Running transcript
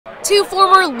Two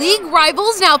former league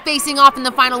rivals now facing off in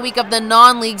the final week of the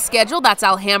non-league schedule. That's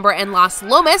Alhambra and Las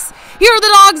Lomas. Here are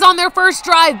the Dogs on their first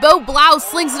drive. BLAU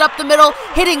slings it up the middle,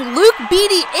 hitting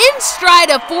BEATY in stride,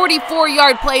 a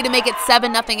 44-yard play to make it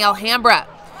 7-0 Alhambra.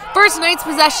 First Knights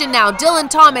possession now. Dylan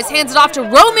Thomas hands it off to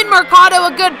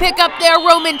MERCADO. A good pickup there.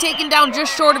 Roman taken down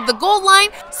just short of the goal line.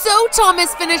 So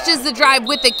Thomas finishes the drive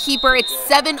with the keeper. It's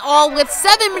 7-all with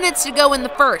 7 minutes to go in the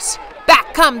first.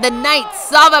 Back come the Knights.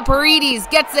 SAVA POURIDIS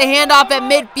gets the handoff at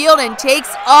midfield and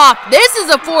takes off. This is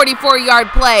a 44-yard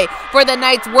play for the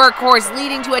Knights workhorse,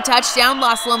 leading to a touchdown.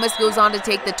 Las Lomas goes on to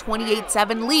take the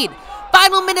 28-7 lead.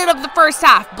 Final minute of the first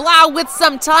half. BLAU with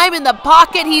some time in the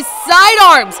pocket. He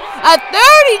sidearms a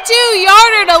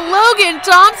 32-yarder to Logan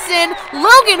Thompson.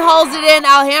 Logan hauls it in.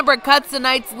 Alhambra cuts the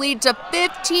Knights' lead to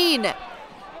 15.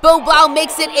 BLAU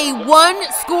makes it a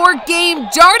one-score game.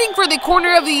 Darting for the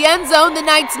corner of the end zone, the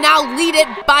Knights now lead it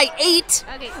by 8.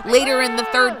 Later in the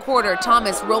third quarter,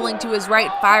 Thomas rolling to his right,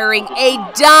 firing a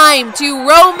dime to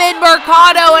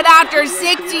MERCADO, and after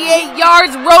 68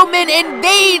 yards, Roman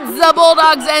invades the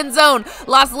Bulldogs' end zone.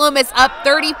 Las Lomas up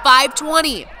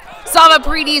 35-20. SAVA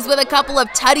POURIDIS with a couple of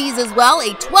tutties as well. A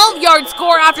 12-yard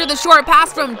score after the short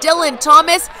pass from Dylan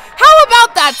Thomas. How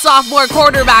about that sophomore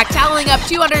quarterback tallying up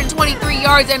 223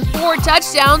 yards and 4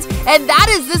 touchdowns? And that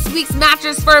is this week's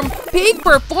Mattress Firm Peak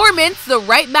Performance. The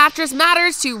right mattress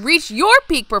matters. To reach your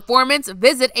peak performance,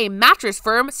 visit a Mattress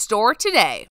Firm store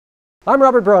today. I'm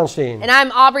Robert Braunstein. And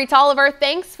I'm Aubrey Tolliver.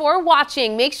 Thanks for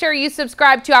watching. Make sure you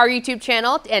subscribe to our YouTube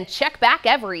channel and check back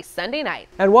every Sunday night.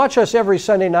 And watch us every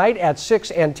Sunday night at 6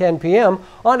 and 10 p.m.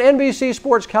 on NBC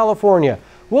Sports California.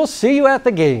 We'll see you at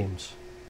the games.